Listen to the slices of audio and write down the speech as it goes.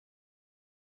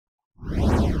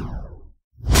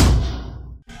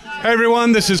Hey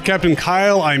everyone, this is Captain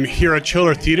Kyle. I'm here at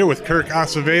Chiller Theater with Kirk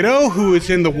Acevedo, who is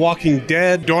in The Walking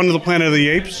Dead, Dawn of the Planet of the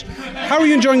Apes. How are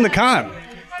you enjoying the con?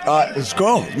 It's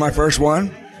cool. It's my first one.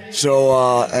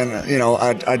 So, and you know,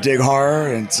 I dig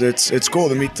horror, and it's cool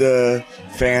to meet the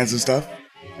fans and stuff.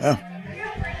 Yeah.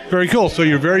 Very cool. So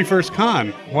your very first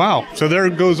con. Wow. So there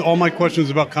goes all my questions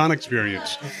about con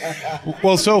experience.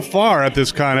 Well, so far at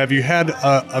this con, have you had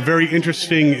a very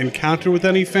interesting encounter with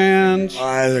any fans?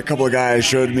 A couple of guys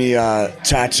showed me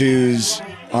tattoos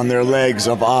on their legs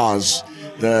of Oz,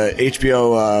 the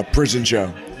HBO prison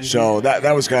show. So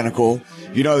that was kind of cool.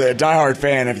 You know, they're a diehard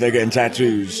fan if they're getting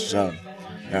tattoos. So,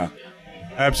 yeah.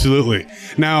 Absolutely.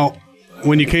 Now,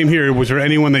 when you came here, was there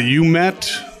anyone that you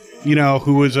met, you know,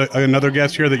 who was another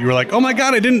guest here that you were like, oh my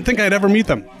God, I didn't think I'd ever meet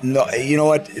them? No, you know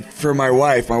what? For my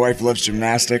wife loves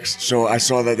gymnastics, so I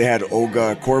saw that they had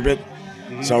Olga Corbett.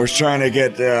 Mm-hmm. So I was trying to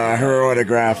get her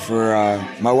autograph for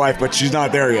my wife, but she's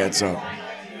not there yet, so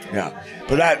yeah.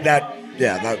 But that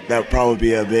would probably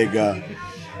be a big,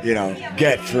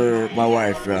 get for my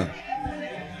wife.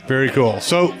 Very cool.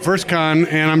 So, first con,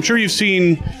 and I'm sure you've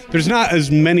seen, there's not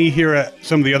as many here at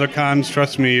some of the other cons.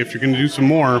 Trust me, if you're going to do some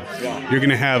more, you're going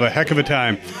to have a heck of a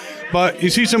time. But you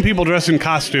see some people dressed in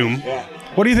costume. Yeah.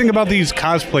 What do you think about these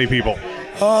cosplay people?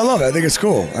 Oh, I love it. I think it's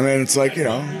cool. I mean, it's like,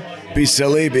 be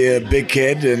silly, be a big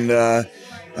kid. And,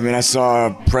 I saw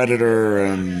Predator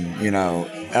and,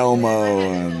 Elmo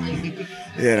and,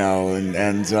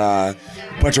 and a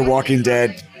bunch of Walking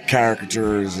Dead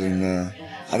characters. And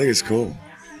I think it's cool.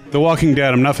 The Walking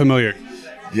Dead, I'm not familiar.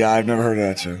 Yeah, I've never heard of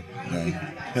that show. No.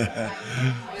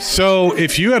 So,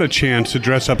 if you had a chance to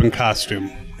dress up in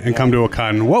costume and come to a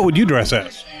con, what would you dress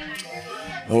as?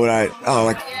 What would I? Oh,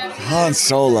 like Han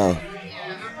Solo.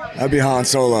 I'd be Han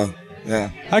Solo.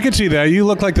 Yeah. I could see that. You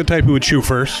look like the type who would shoot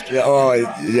first. Yeah. Oh,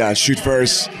 yeah. Shoot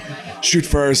first,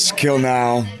 kill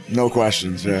now, no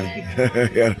questions. Yeah.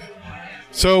 Yeah.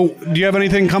 So, do you have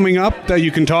anything coming up that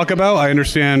you can talk about? I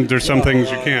understand there's some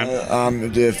things you can't. I'm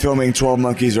filming 12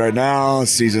 Monkeys right now,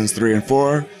 seasons 3 and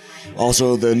 4.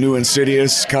 Also, the new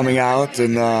Insidious coming out,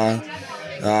 and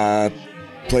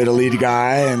played a lead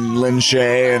guy, and Lin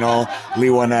Shaye and Lee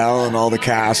Wanell and all the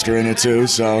cast are in it too.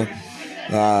 So,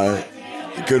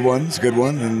 good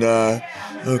one, and a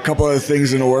couple other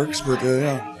things in the works, but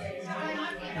yeah.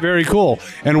 Very cool.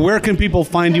 And where can people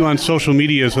find you on social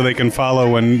media so they can follow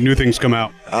when new things come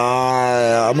out?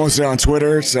 I'm mostly on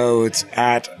Twitter, so it's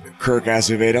at Kirk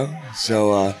Acevedo.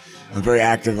 So I'm very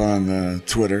active on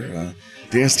Twitter.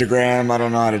 The Instagram, I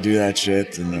don't know how to do that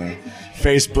shit. And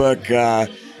Facebook,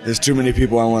 there's too many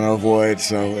people I want to avoid,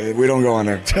 so we don't go on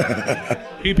there.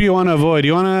 People you want to avoid.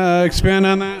 You want to expand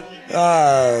on that?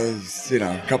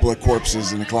 A couple of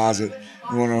corpses in the closet.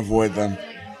 We want to avoid them.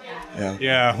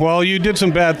 Yeah, well, you did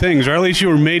some bad things, or at least you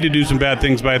were made to do some bad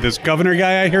things by this governor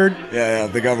guy, I heard. Yeah,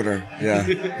 the governor. Yeah,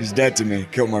 he's dead to me.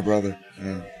 Killed my brother.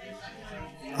 Yeah.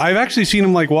 I've actually seen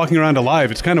him, walking around alive.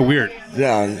 It's kind of weird.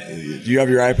 Yeah. Do you have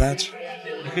your eye patch?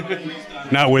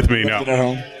 Not with me, no. Left it at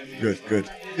home? Good.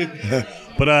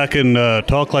 But I can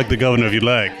talk like the governor if you'd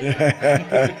like.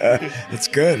 That's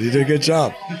good. You did a good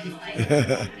job.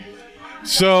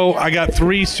 So, I got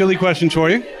 3 silly questions for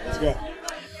you. Let's go.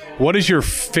 What is your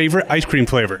favorite ice cream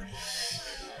flavor?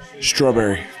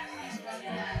 Strawberry.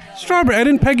 Strawberry? I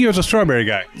didn't peg you as a strawberry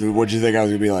guy. What'd you think I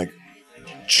was going to be like?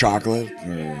 Chocolate?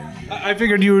 I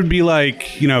figured you would be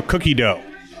like, cookie dough.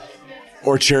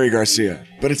 Or Cherry Garcia.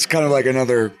 But it's kind of like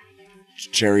another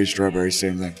cherry, strawberry,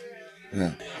 same thing.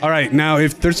 Yeah. All right. Now,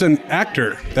 if there's an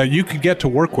actor that you could get to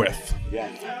work with,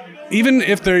 even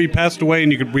if they passed away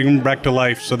and you could bring them back to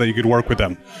life so that you could work with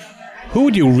them, who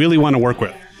would you really want to work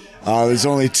with? There's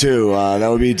only 2. That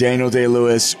would be Daniel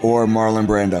Day-Lewis or Marlon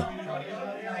Brando.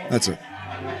 That's it.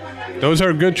 Those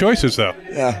are good choices, though.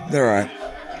 Yeah, they're all right.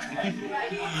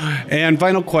 And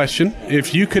final question.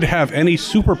 If you could have any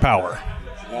superpower,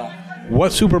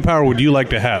 what superpower would you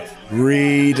like to have?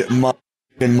 Read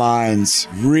minds.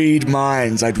 Read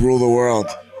minds. I'd rule the world.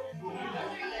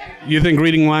 You think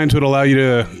reading minds would allow you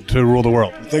to rule the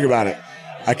world? Think about it.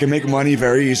 I can make money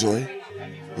very easily.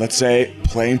 Let's say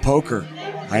playing poker.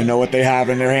 I know what they have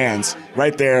in their hands.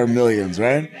 Right there, millions,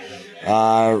 right?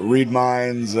 Read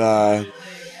minds, read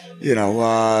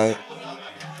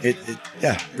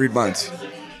minds.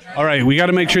 All right, we got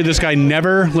to make sure this guy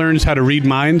never learns how to read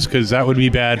minds, because that would be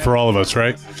bad for all of us,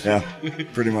 right? Yeah,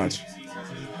 pretty much.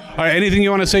 All right, anything you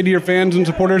want to say to your fans and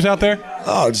supporters out there?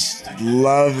 Oh, just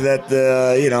love that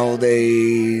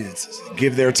they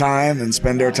give their time and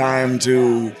spend their time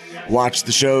to watch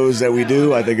the shows that we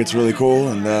do. I think it's really cool,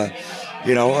 and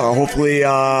hopefully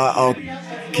I'll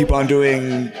keep on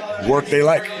doing work they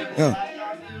like. Yeah.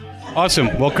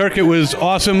 Awesome. Well, Kirk, it was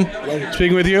awesome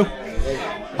speaking with you.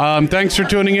 Thanks for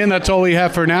tuning in. That's all we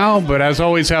have for now. But as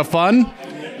always, have fun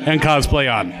and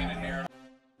cosplay on.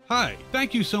 Hi,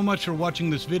 thank you so much for watching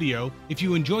this video. If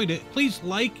you enjoyed it, please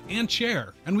like and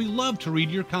share, and we love to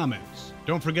read your comments.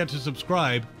 Don't forget to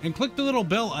subscribe and click the little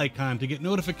bell icon to get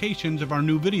notifications of our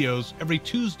new videos every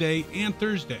Tuesday and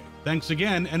Thursday. Thanks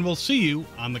again, and we'll see you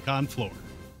on the con floor.